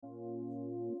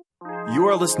You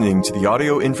are listening to the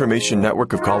Audio Information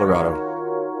Network of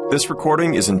Colorado. This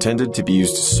recording is intended to be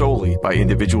used solely by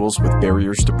individuals with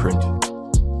barriers to print.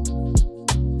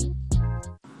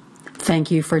 Thank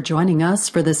you for joining us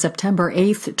for the September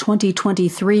 8th,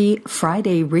 2023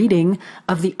 Friday reading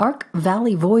of the Ark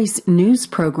Valley Voice news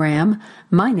program.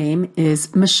 My name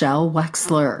is Michelle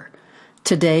Wexler.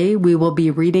 Today we will be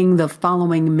reading the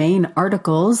following main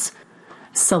articles.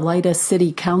 Salida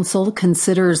City Council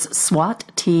considers SWAT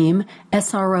team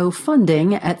SRO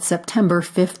funding at September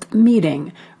 5th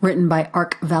meeting, written by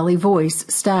Ark Valley Voice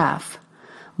staff.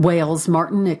 Wales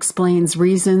Martin explains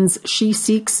reasons she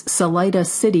seeks Salida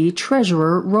City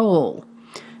treasurer role,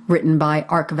 written by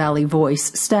Ark Valley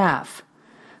Voice staff.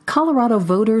 Colorado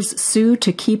voters sue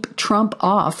to keep Trump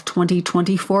off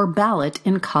 2024 ballot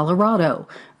in Colorado,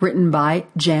 written by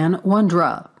Jan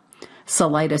Wondra.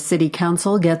 Salida City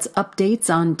Council gets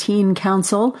updates on Teen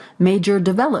Council, major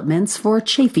developments for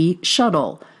Chaffee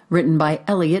Shuttle, written by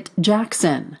Elliot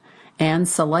Jackson. And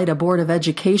Salida Board of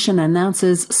Education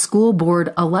announces school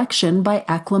board election by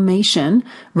acclamation,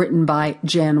 written by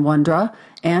Jan Wondra,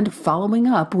 and following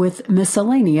up with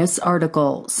miscellaneous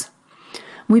articles.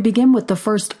 We begin with the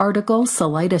first article.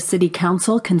 Salida City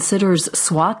Council considers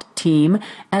SWAT team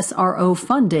SRO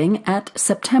funding at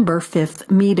September 5th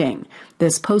meeting.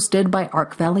 This posted by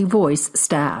Ark Valley Voice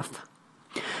staff.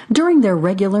 During their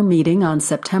regular meeting on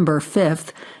September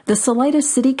 5th, the Salida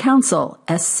City Council,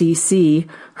 SCC,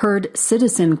 heard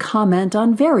citizen comment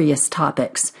on various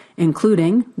topics,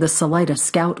 including the Salida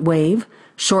Scout Wave,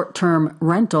 short-term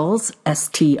rentals,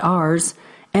 STRs,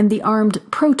 and the armed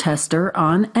protester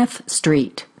on F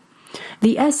Street.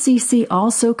 The SCC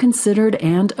also considered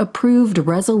and approved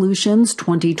Resolutions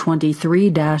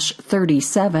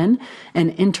 2023-37,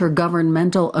 an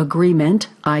intergovernmental agreement,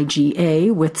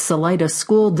 IGA, with Salida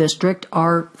School District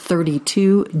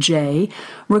R32J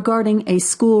regarding a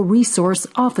school resource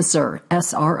officer,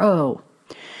 SRO.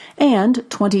 And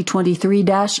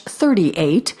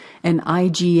 2023-38, an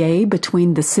IGA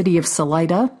between the City of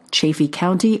Salida, Chaffee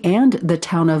County, and the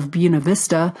town of Buena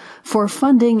Vista for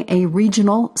funding a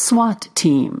regional SWAT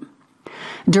team.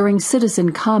 During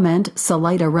citizen comment,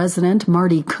 Salida resident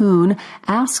Marty Kuhn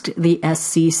asked the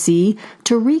SCC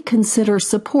to reconsider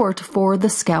support for the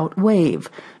Scout Wave,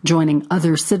 joining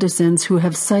other citizens who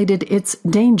have cited its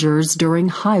dangers during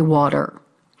high water.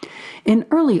 In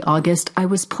early August, I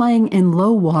was playing in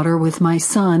low water with my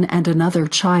son and another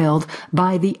child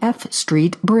by the F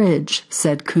Street Bridge,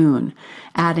 said Kuhn,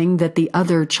 adding that the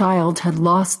other child had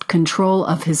lost control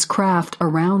of his craft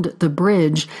around the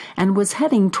bridge and was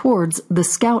heading towards the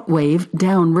Scout Wave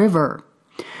downriver.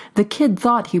 The kid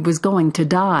thought he was going to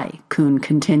die, Kuhn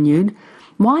continued.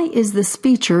 Why is this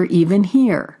feature even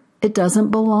here? It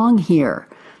doesn't belong here.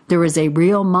 There is a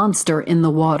real monster in the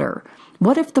water.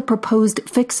 What if the proposed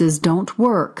fixes don't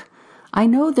work? I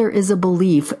know there is a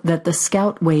belief that the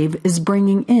Scout Wave is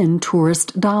bringing in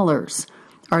tourist dollars.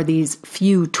 Are these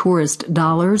few tourist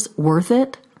dollars worth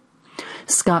it?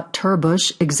 Scott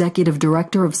Turbush, executive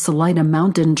director of Salida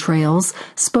Mountain Trails,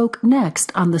 spoke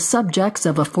next on the subjects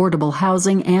of affordable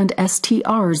housing and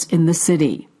STRs in the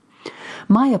city.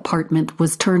 My apartment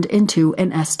was turned into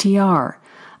an STR.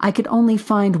 I could only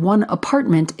find one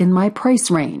apartment in my price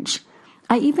range.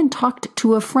 I even talked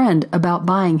to a friend about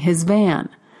buying his van.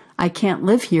 I can't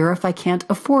live here if I can't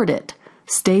afford it.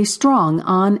 Stay strong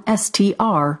on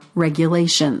STR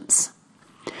regulations.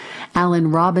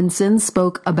 Alan Robinson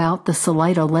spoke about the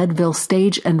Salida-Leadville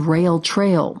Stage and Rail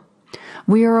Trail.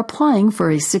 We are applying for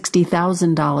a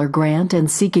 $60,000 grant and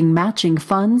seeking matching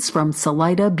funds from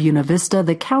Salida, Buena Vista,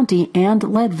 the county, and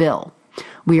Leadville.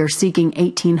 We are seeking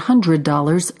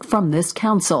 $1,800 from this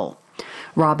council.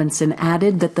 Robinson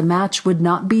added that the match would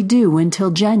not be due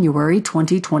until January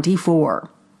 2024.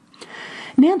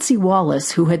 Nancy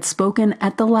Wallace, who had spoken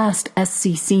at the last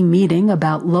SCC meeting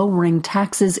about lowering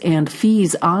taxes and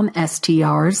fees on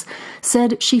STRs,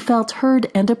 said she felt heard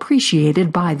and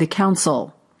appreciated by the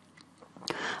council.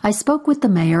 I spoke with the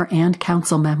mayor and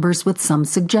council members with some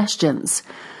suggestions.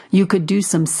 You could do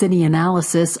some city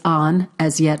analysis on,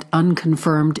 as yet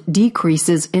unconfirmed,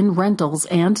 decreases in rentals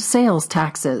and sales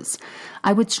taxes.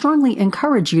 I would strongly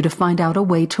encourage you to find out a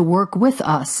way to work with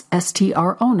us,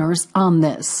 STR owners, on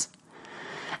this.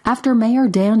 After Mayor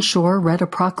Dan Shore read a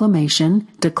proclamation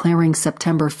declaring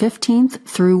September 15th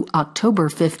through October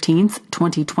 15th,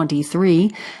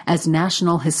 2023 as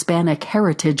National Hispanic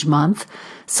Heritage Month,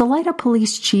 Salida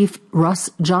Police Chief Russ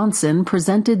Johnson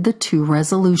presented the two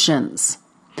resolutions.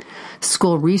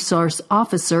 School Resource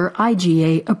Officer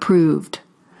IGA approved.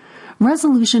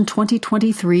 Resolution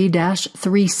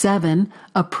 2023-37,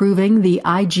 approving the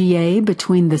IGA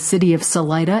between the City of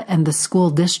Salida and the school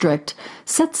district,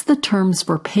 sets the terms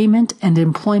for payment and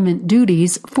employment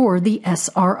duties for the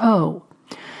SRO.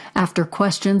 After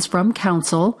questions from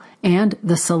Council and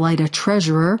the Salida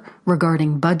Treasurer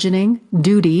regarding budgeting,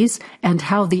 duties, and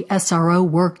how the SRO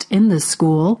worked in the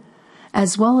school,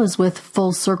 as well as with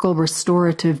Full Circle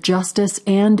Restorative Justice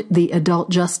and the Adult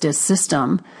Justice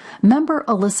System, Member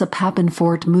Alyssa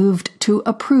Pappenfort moved to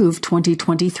approve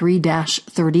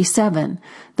 2023-37.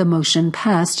 The motion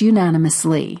passed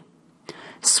unanimously.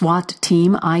 SWAT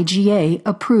Team IGA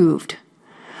approved.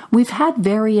 We've had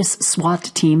various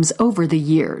SWAT teams over the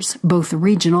years, both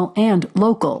regional and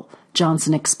local,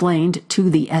 Johnson explained to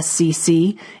the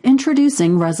SCC,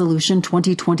 introducing Resolution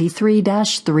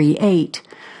 2023-38.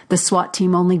 The SWAT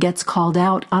team only gets called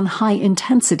out on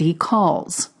high-intensity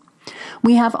calls.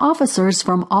 We have officers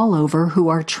from all over who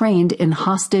are trained in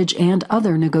hostage and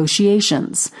other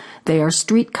negotiations. They are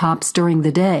street cops during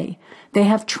the day. They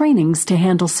have trainings to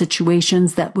handle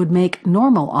situations that would make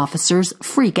normal officers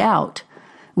freak out.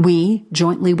 We,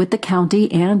 jointly with the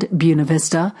county and Buena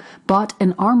Vista, bought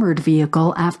an armored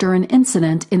vehicle after an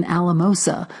incident in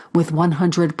Alamosa with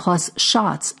 100-plus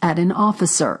shots at an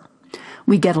officer.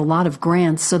 We get a lot of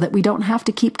grants so that we don't have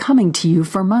to keep coming to you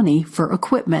for money for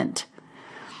equipment.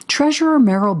 Treasurer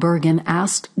Merrill Bergen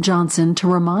asked Johnson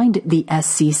to remind the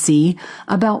SCC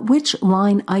about which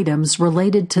line items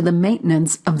related to the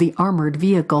maintenance of the armored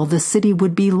vehicle the city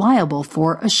would be liable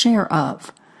for a share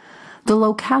of. The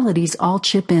localities all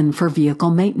chip in for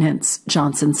vehicle maintenance,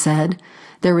 Johnson said.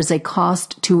 There is a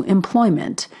cost to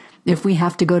employment. If we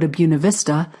have to go to Buena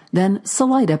Vista, then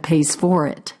Salida pays for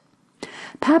it.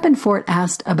 Pappenfort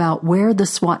asked about where the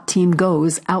SWAT team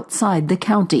goes outside the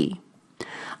county.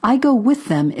 I go with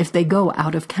them if they go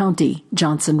out of county,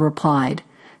 Johnson replied.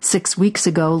 6 weeks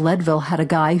ago, Leadville had a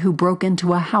guy who broke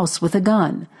into a house with a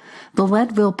gun. The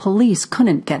Leadville police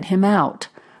couldn't get him out.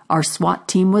 Our SWAT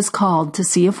team was called to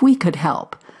see if we could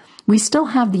help. We still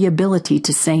have the ability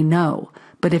to say no,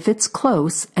 but if it's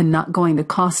close and not going to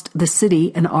cost the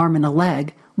city an arm and a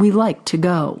leg, we like to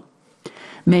go.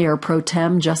 Mayor Pro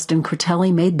Tem Justin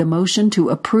Critelli made the motion to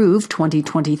approve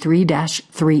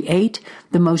 2023-38.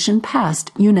 The motion passed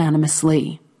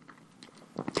unanimously.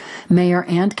 Mayor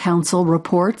and council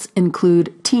reports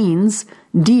include teens,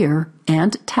 deer,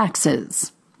 and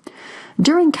taxes.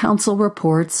 During council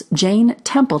reports, Jane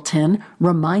Templeton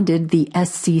reminded the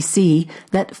SCC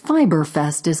that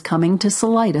Fiberfest is coming to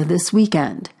Salida this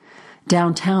weekend.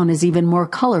 Downtown is even more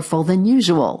colorful than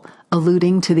usual,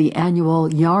 alluding to the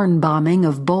annual yarn bombing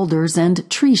of boulders and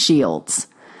tree shields.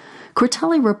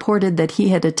 Critelli reported that he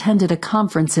had attended a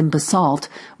conference in Basalt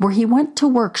where he went to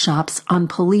workshops on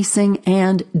policing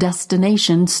and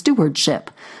destination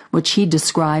stewardship, which he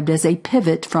described as a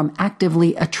pivot from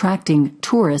actively attracting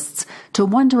tourists to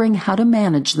wondering how to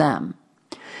manage them.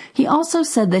 He also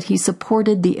said that he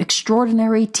supported the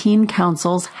Extraordinary Teen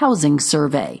Council's housing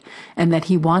survey and that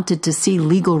he wanted to see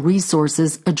legal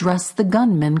resources address the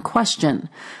gunman question,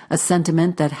 a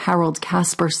sentiment that Harold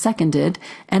Casper seconded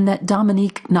and that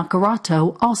Dominique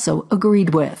Naccarato also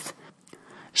agreed with.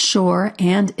 Shore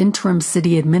and interim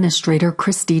city administrator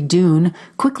Christy Doon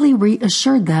quickly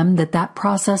reassured them that that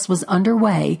process was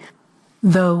underway,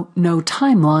 though no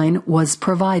timeline was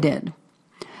provided.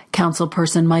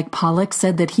 Councilperson Mike Pollock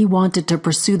said that he wanted to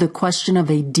pursue the question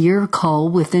of a deer cull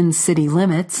within city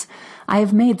limits. I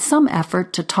have made some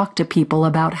effort to talk to people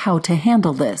about how to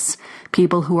handle this,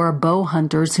 people who are bow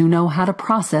hunters who know how to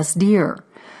process deer.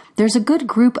 There's a good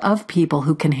group of people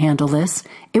who can handle this.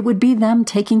 It would be them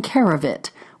taking care of it.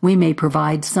 We may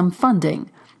provide some funding.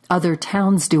 Other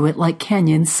towns do it like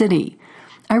Canyon City.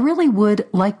 I really would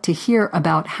like to hear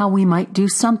about how we might do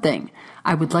something.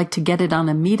 I would like to get it on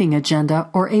a meeting agenda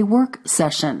or a work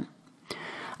session.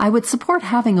 I would support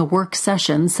having a work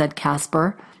session, said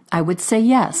Casper. I would say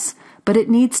yes, but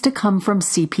it needs to come from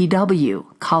CPW,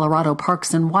 Colorado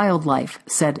Parks and Wildlife,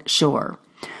 said Shore.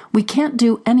 We can't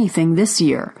do anything this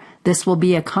year. This will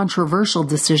be a controversial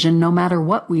decision no matter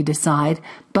what we decide,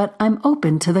 but I'm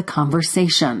open to the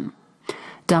conversation.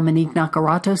 Dominique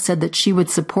Naccarato said that she would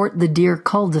support the deer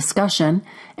cull discussion.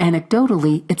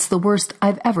 Anecdotally, it's the worst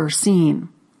I've ever seen.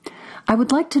 I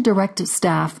would like to direct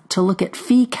staff to look at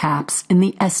fee caps in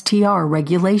the STR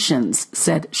regulations,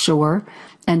 said Shore,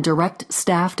 and direct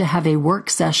staff to have a work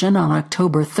session on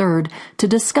October 3rd to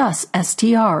discuss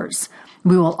STRs.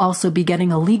 We will also be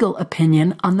getting a legal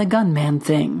opinion on the gunman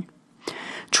thing.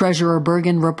 Treasurer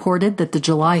Bergen reported that the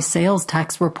July sales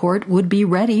tax report would be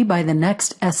ready by the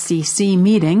next SCC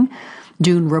meeting.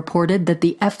 Dune reported that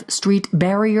the F Street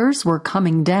barriers were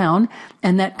coming down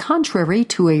and that, contrary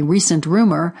to a recent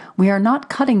rumor, we are not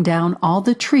cutting down all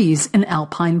the trees in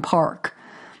Alpine Park.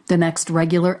 The next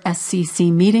regular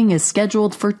SCC meeting is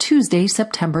scheduled for Tuesday,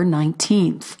 September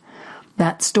 19th.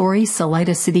 That story,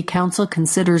 Salida City Council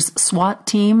considers SWAT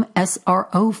team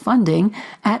SRO funding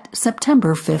at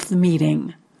September 5th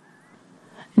meeting.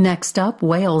 Next up,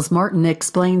 Wales Martin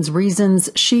explains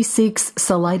reasons she seeks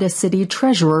Salida City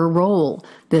Treasurer role.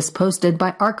 This posted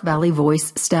by Ark Valley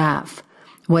Voice staff.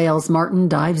 Wales Martin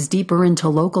dives deeper into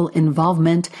local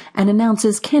involvement and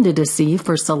announces candidacy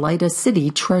for Salida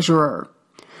City Treasurer.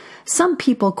 Some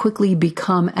people quickly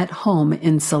become at home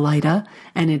in Salida,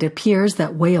 and it appears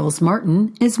that Wales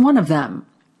Martin is one of them.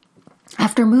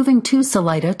 After moving to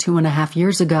Salida 2.5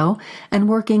 years ago and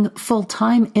working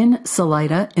full-time in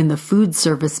Salida in the food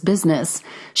service business,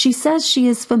 she says she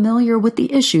is familiar with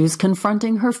the issues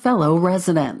confronting her fellow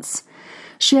residents.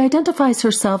 She identifies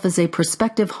herself as a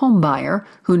prospective homebuyer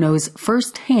who knows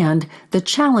firsthand the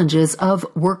challenges of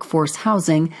workforce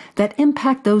housing that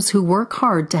impact those who work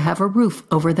hard to have a roof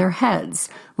over their heads,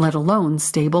 let alone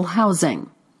stable housing.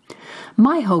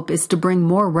 My hope is to bring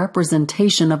more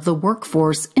representation of the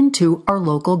workforce into our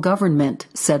local government,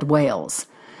 said Wales.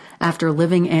 After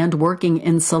living and working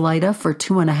in Salida for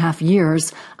 2.5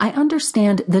 years, I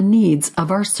understand the needs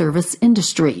of our service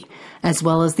industry, as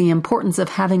well as the importance of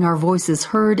having our voices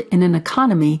heard in an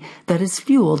economy that is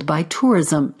fueled by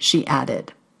tourism, she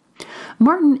added.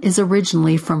 Martin is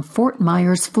originally from Fort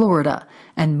Myers, Florida,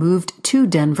 and moved to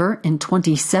Denver in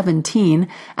 2017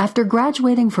 after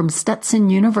graduating from Stetson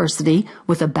University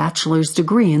with a bachelor's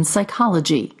degree in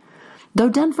psychology. Though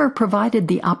Denver provided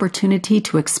the opportunity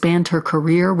to expand her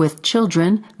career with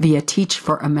children via Teach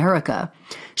for America,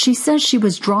 she says she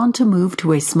was drawn to move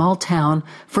to a small town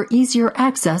for easier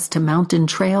access to mountain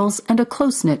trails and a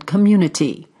close-knit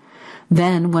community.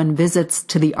 Then, when visits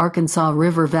to the Arkansas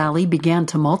River Valley began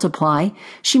to multiply,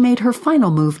 she made her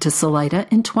final move to Salida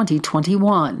in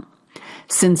 2021.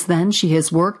 Since then, she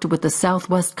has worked with the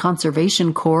Southwest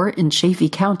Conservation Corps in Chaffee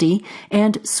County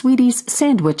and Sweetie's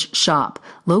Sandwich Shop,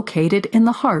 located in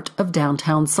the heart of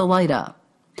downtown Salida.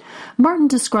 Martin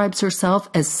describes herself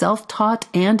as self-taught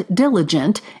and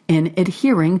diligent in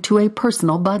adhering to a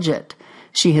personal budget.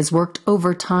 She has worked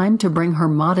overtime to bring her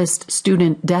modest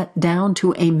student debt down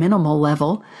to a minimal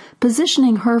level,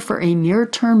 positioning her for a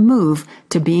near-term move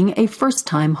to being a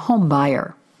first-time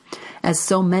homebuyer. As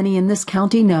so many in this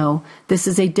county know, this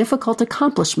is a difficult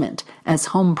accomplishment as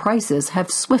home prices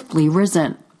have swiftly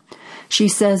risen. She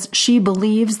says she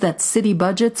believes that city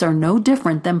budgets are no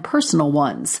different than personal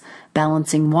ones.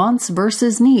 Balancing wants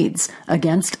versus needs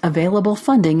against available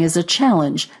funding is a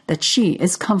challenge that she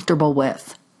is comfortable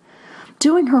with.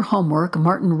 Doing her homework,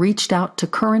 Martin reached out to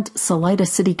current Salida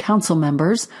City Council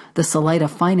members, the Salida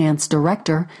Finance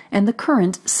Director, and the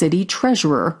current City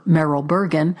Treasurer, Merrill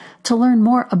Bergen, to learn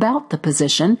more about the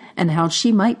position and how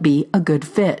she might be a good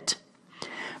fit.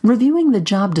 Reviewing the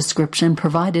job description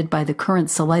provided by the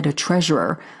current Salida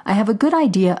Treasurer, I have a good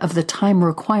idea of the time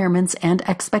requirements and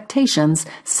expectations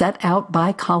set out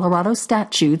by Colorado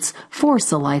statutes for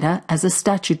Salida as a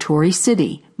statutory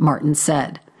city, Martin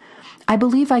said. I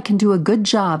believe I can do a good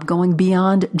job going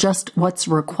beyond just what's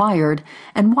required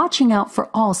and watching out for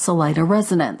all Salida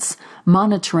residents,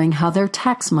 monitoring how their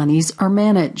tax monies are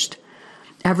managed.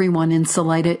 Everyone in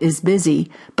Salida is busy,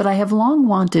 but I have long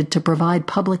wanted to provide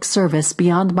public service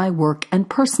beyond my work and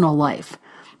personal life.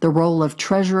 The role of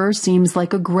treasurer seems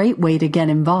like a great way to get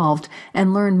involved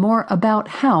and learn more about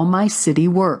how my city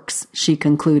works, she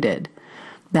concluded.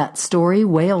 That story,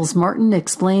 Wales Martin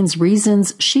explains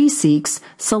reasons she seeks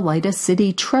Salida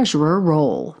City Treasurer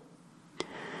role.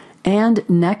 And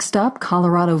next up,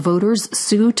 Colorado voters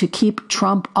sue to keep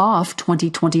Trump off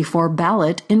 2024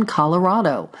 ballot in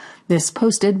Colorado. This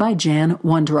posted by Jan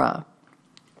Wondra.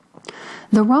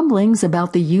 The rumblings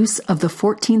about the use of the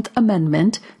 14th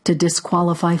Amendment to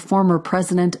disqualify former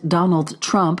President Donald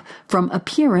Trump from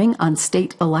appearing on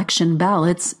state election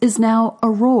ballots is now a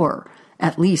roar,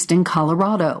 at least in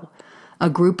Colorado. A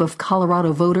group of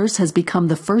Colorado voters has become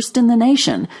the first in the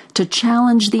nation to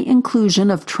challenge the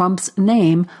inclusion of Trump's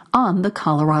name on the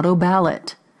Colorado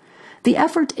ballot. The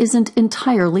effort isn't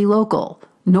entirely local,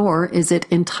 nor is it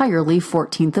entirely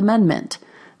 14th Amendment.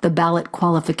 The ballot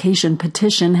qualification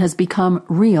petition has become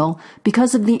real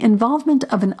because of the involvement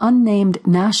of an unnamed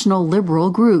national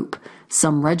liberal group,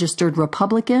 some registered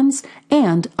Republicans,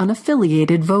 and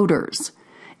unaffiliated voters.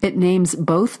 It names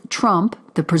both Trump,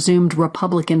 the presumed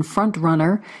Republican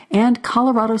frontrunner, and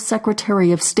Colorado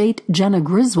Secretary of State Jena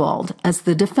Griswold as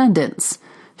the defendants.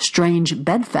 Strange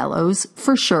bedfellows,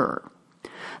 for sure.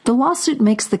 The lawsuit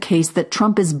makes the case that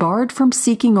Trump is barred from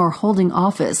seeking or holding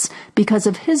office because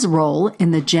of his role in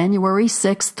the January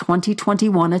 6,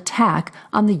 2021 attack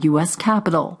on the U.S.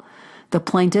 Capitol. The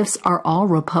plaintiffs are all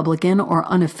Republican or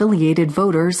unaffiliated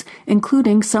voters,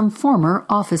 including some former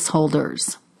office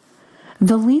holders.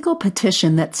 The legal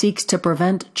petition that seeks to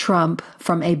prevent Trump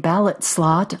from a ballot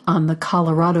slot on the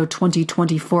Colorado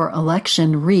 2024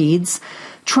 election reads,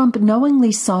 Trump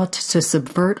knowingly sought to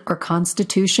subvert our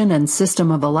Constitution and system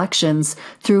of elections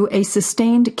through a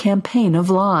sustained campaign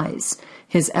of lies.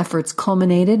 His efforts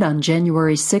culminated on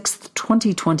January 6,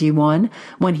 2021,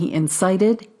 when he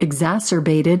incited,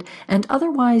 exacerbated, and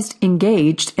otherwise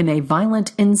engaged in a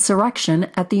violent insurrection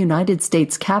at the United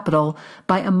States Capitol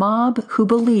by a mob who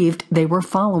believed they were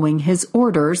following his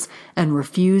orders and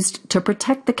refused to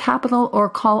protect the Capitol or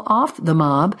call off the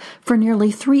mob for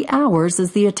nearly 3 hours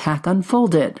as the attack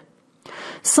unfolded.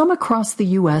 Some across the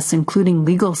U.S., including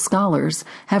legal scholars,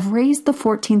 have raised the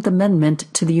 14th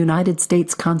Amendment to the United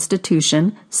States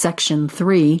Constitution, Section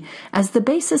 3, as the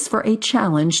basis for a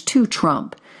challenge to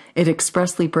Trump. It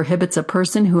expressly prohibits a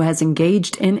person who has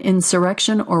engaged in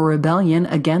insurrection or rebellion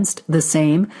against the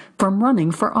same from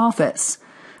running for office.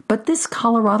 But this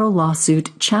Colorado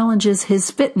lawsuit challenges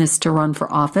his fitness to run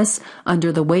for office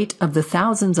under the weight of the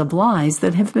thousands of lies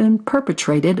that have been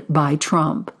perpetrated by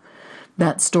Trump.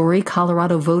 That story,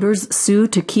 Colorado voters sue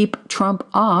to keep Trump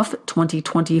off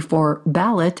 2024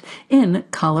 ballot in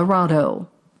Colorado.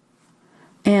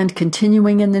 And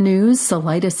continuing in the news,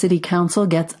 Salida City Council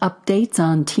gets updates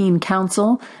on Teen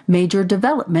Council, major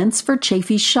developments for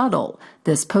Chafee Shuttle.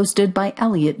 This posted by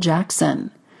Elliot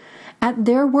Jackson. At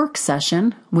their work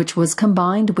session, which was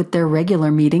combined with their regular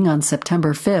meeting on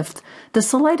September 5th, the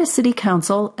Salida City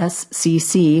Council,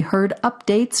 SCC, heard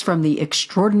updates from the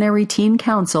Extraordinary Teen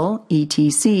Council,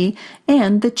 ETC,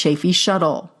 and the Chafee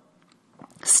Shuttle.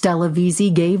 Stella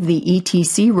Veazey gave the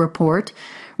ETC report.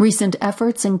 Recent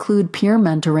efforts include peer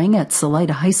mentoring at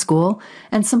Salida High School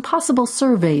and some possible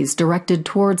surveys directed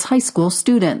towards high school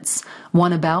students,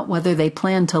 one about whether they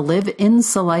plan to live in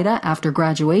Salida after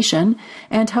graduation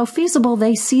and how feasible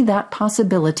they see that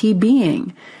possibility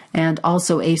being, and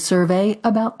also a survey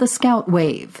about the Scout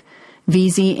Wave.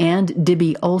 Veazey and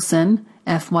Dibby Olson,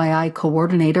 FYI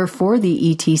coordinator for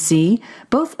the ETC,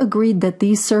 both agreed that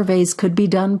these surveys could be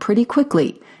done pretty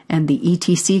quickly, and the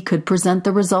ETC could present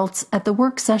the results at the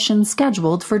work session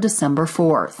scheduled for December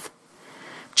 4th.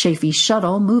 Chafee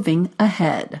Shuttle moving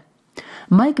ahead.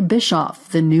 Mike Bischoff,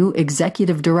 the new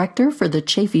executive director for the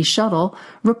Chafee Shuttle,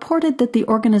 reported that the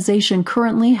organization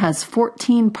currently has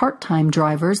 14 part-time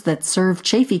drivers that serve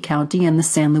Chafee County and the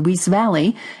San Luis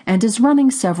Valley and is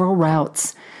running several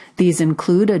routes. These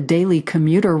include a daily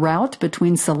commuter route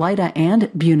between Salida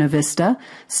and Buena Vista,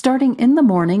 starting in the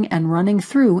morning and running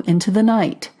through into the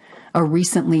night. A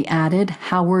recently added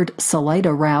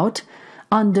Howard-Salida route,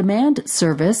 on-demand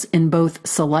service in both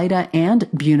Salida and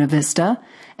Buena Vista,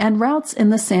 and routes in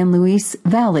the San Luis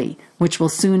Valley, which will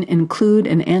soon include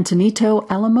an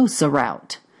Antonito-Alamosa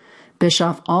route.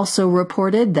 Bischoff also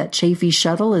reported that Chafee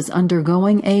Shuttle is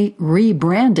undergoing a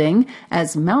rebranding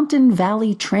as Mountain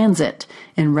Valley Transit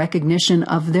in recognition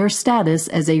of their status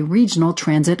as a regional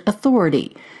transit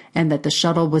authority, and that the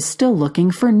shuttle was still looking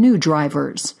for new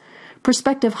drivers.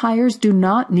 Prospective hires do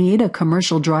not need a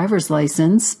commercial driver's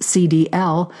license,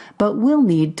 CDL, but will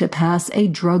need to pass a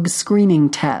drug screening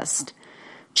test.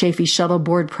 Chafee Shuttle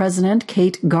Board President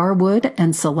Kate Garwood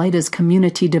and Salida's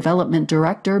Community Development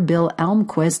Director Bill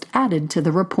Almquist added to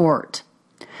the report.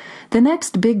 The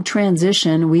next big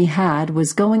transition we had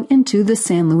was going into the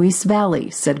San Luis Valley,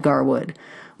 said Garwood.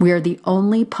 We are the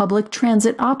only public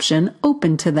transit option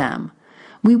open to them.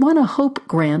 We won a HOPE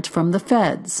grant from the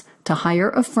feds to hire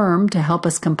a firm to help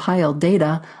us compile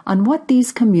data on what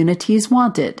these communities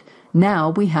wanted.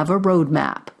 Now we have a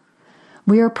roadmap.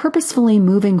 We are purposefully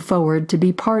moving forward to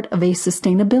be part of a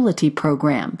sustainability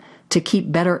program to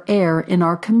keep better air in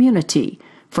our community.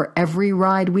 For every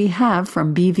ride we have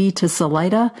from BV to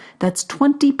Salida, that's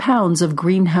 20 pounds of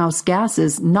greenhouse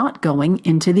gases not going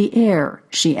into the air,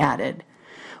 she added.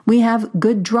 We have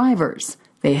good drivers.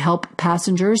 They help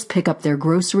passengers pick up their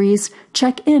groceries,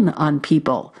 check in on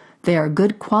people. They are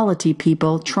good quality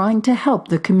people trying to help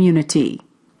the community.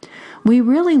 We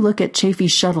really look at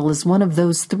Chafee Shuttle as one of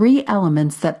those 3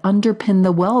 elements that underpin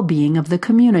the well-being of the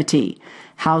community: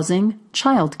 housing,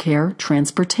 childcare,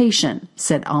 transportation,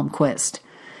 said Almquist.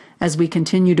 As we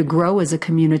continue to grow as a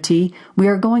community, we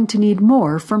are going to need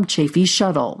more from Chafee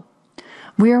Shuttle.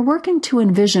 We are working to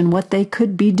envision what they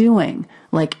could be doing,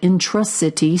 like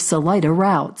intra-city Salida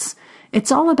routes.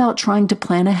 It's all about trying to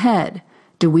plan ahead.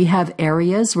 Do we have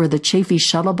areas where the Chaffee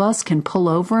shuttle bus can pull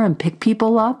over and pick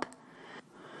people up?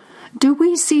 Do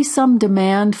we see some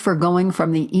demand for going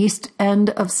from the east end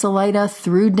of Salida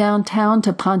through downtown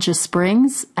to Poncha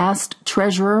Springs? Asked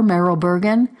Treasurer Merrill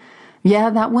Bergen. Yeah,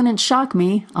 that wouldn't shock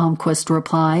me, Almquist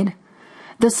replied.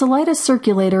 The Salida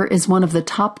Circulator is one of the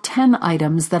top 10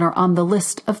 items that are on the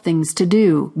list of things to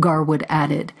do, Garwood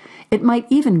added. It might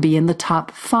even be in the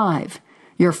top 5.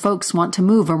 Your folks want to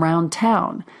move around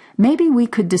town. Maybe we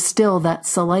could distill that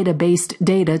Salida-based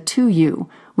data to you.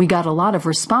 We got a lot of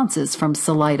responses from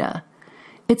Salida.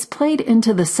 It's played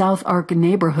into the South Ark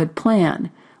neighborhood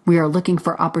plan. We are looking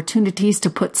for opportunities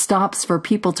to put stops for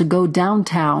people to go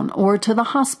downtown or to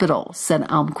the hospital, said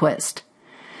Almquist.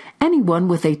 Anyone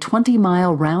with a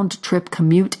 20-mile round-trip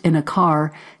commute in a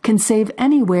car can save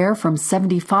anywhere from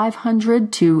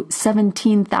 $7,500 to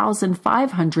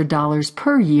 $17,500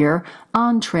 per year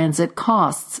on transit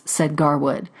costs, said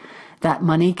Garwood. That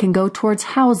money can go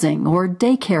towards housing or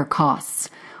daycare costs.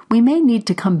 We may need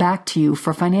to come back to you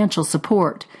for financial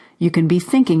support. You can be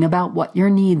thinking about what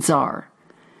your needs are.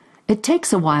 It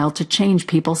takes a while to change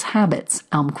people's habits,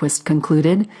 Almquist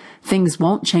concluded. Things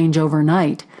won't change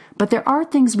overnight, but there are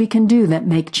things we can do that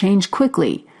make change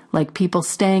quickly, like people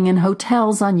staying in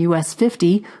hotels on US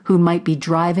 50 who might be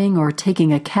driving or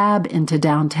taking a cab into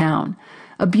downtown.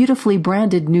 A beautifully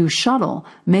branded new shuttle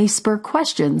may spur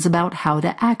questions about how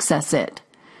to access it.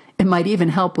 It might even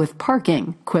help with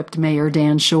parking, quipped Mayor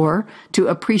Dan Shore, to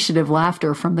appreciative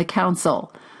laughter from the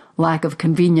council. Lack of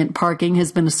convenient parking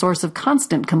has been a source of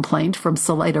constant complaint from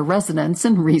Salida residents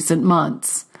in recent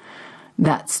months.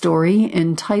 That story,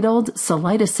 entitled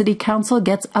Salida City Council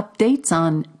Gets Updates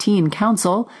on Teen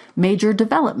Council, Major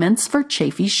Developments for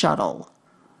Chaffee Shuttle.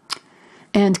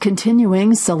 And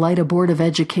continuing, Salida Board of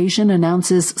Education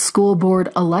announces school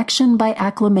board election by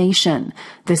acclamation.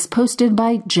 This posted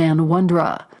by Jan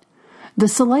Wondra. The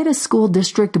Salida School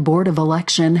District Board of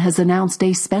Election has announced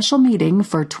a special meeting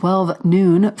for 12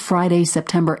 noon Friday,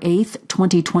 September 8,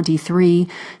 2023,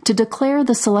 to declare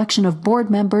the selection of board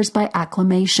members by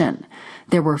acclamation.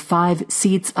 There were 5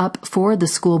 seats up for the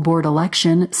school board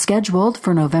election scheduled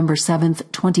for November 7,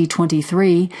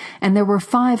 2023, and there were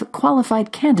 5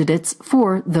 qualified candidates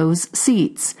for those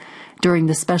seats. During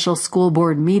the special school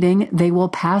board meeting, they will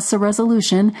pass a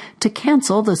resolution to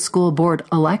cancel the school board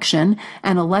election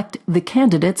and elect the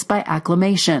candidates by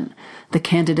acclamation. The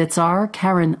candidates are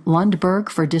Karen Lundberg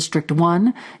for District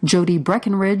 1, Jody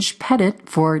Breckenridge Pettit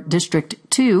for District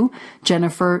 2,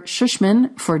 Jennifer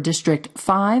Schuschman for District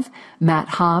 5, Matt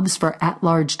Hobbs for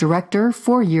At-Large Director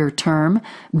 4-year term,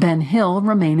 Ben Hill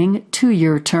remaining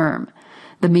 2-year term.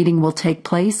 The meeting will take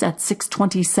place at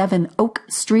 627 Oak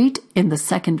Street in the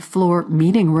second floor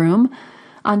meeting room.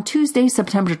 On Tuesday,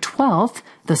 September 12th,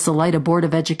 the Salida Board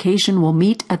of Education will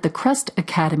meet at the Crest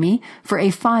Academy for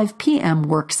a 5 p.m.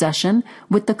 work session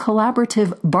with the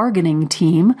collaborative bargaining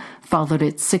team, followed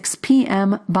at 6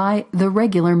 p.m. by the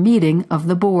regular meeting of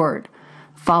the board.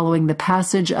 Following the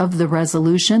passage of the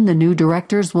resolution, the new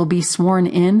directors will be sworn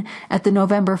in at the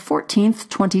November 14th,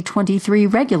 2023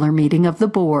 regular meeting of the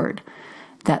board.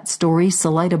 That story,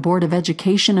 Salida Board of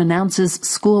Education announces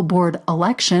school board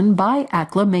election by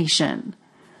acclamation.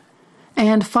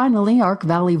 And finally, Ark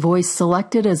Valley Voice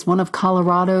selected as one of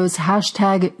Colorado's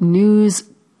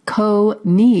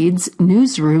 #NewsCo-Needs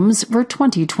newsrooms for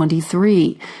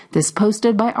 2023. This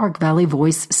posted by Ark Valley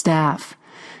Voice staff.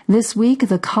 This week,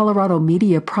 the Colorado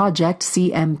Media Project,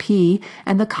 CMP,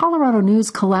 and the Colorado News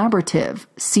Collaborative,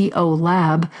 CO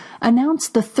Lab,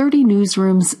 announced the 30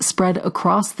 newsrooms spread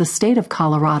across the state of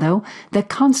Colorado that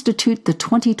constitute the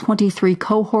 2023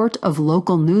 cohort of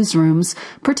local newsrooms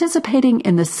participating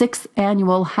in the 6th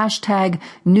annual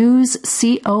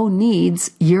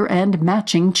 #NewsCoNeeds Year-End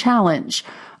Matching Challenge.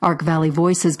 Ark Valley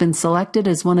Voice has been selected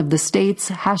as one of the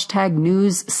state's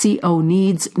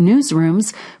 #NewsCoNeeds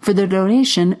newsrooms for the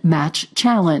Donation Match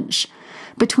Challenge.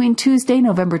 Between Tuesday,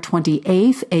 November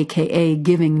 28th, aka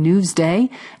Giving News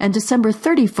Day, and December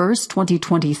 31st,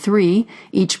 2023,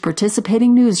 each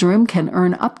participating newsroom can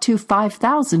earn up to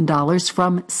 $5,000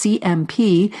 from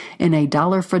CMP in a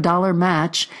dollar-for-dollar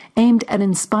match aimed at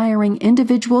inspiring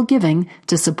individual giving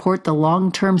to support the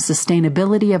long-term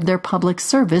sustainability of their public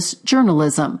service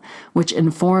journalism, which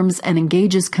informs and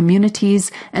engages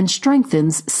communities and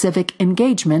strengthens civic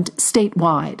engagement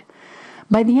statewide.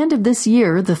 By the end of this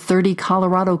year, the 30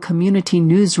 Colorado community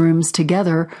newsrooms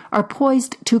together are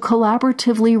poised to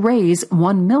collaboratively raise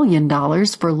 $1 million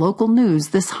for local news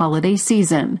this holiday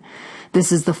season.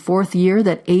 This is the 4th year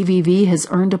that AVV has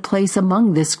earned a place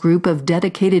among this group of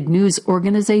dedicated news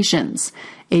organizations.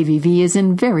 AVV is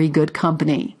in very good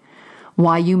company.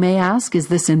 Why, you may ask, is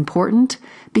this important?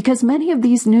 Because many of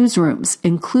these newsrooms,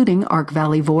 including Ark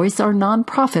Valley Voice, are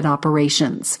nonprofit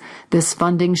operations. This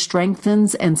funding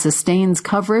strengthens and sustains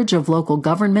coverage of local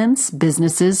governments,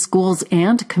 businesses, schools,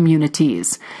 and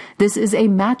communities. This is a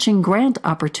matching grant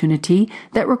opportunity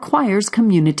that requires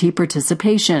community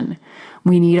participation.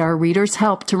 We need our readers'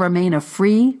 help to remain a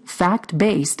free,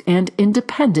 fact-based, and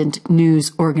independent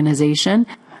news organization,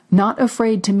 not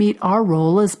afraid to meet our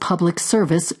role as public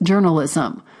service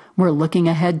journalism. We're looking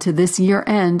ahead to this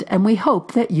year-end, and we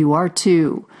hope that you are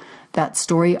too. That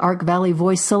story Ark Valley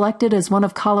Voice selected as one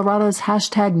of Colorado's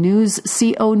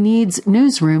 #NewsCONeeds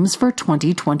newsrooms for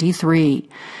 2023.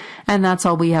 And that's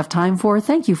all we have time for.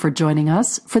 Thank you for joining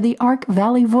us for the Ark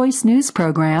Valley Voice news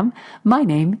program. My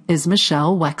name is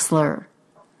Michelle Wexler.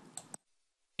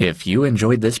 If you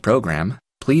enjoyed this program,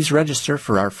 please register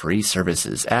for our free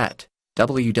services at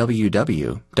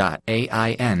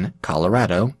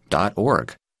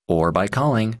www.aincolorado.org or by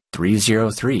calling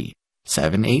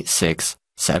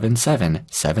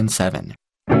 303-786-7777.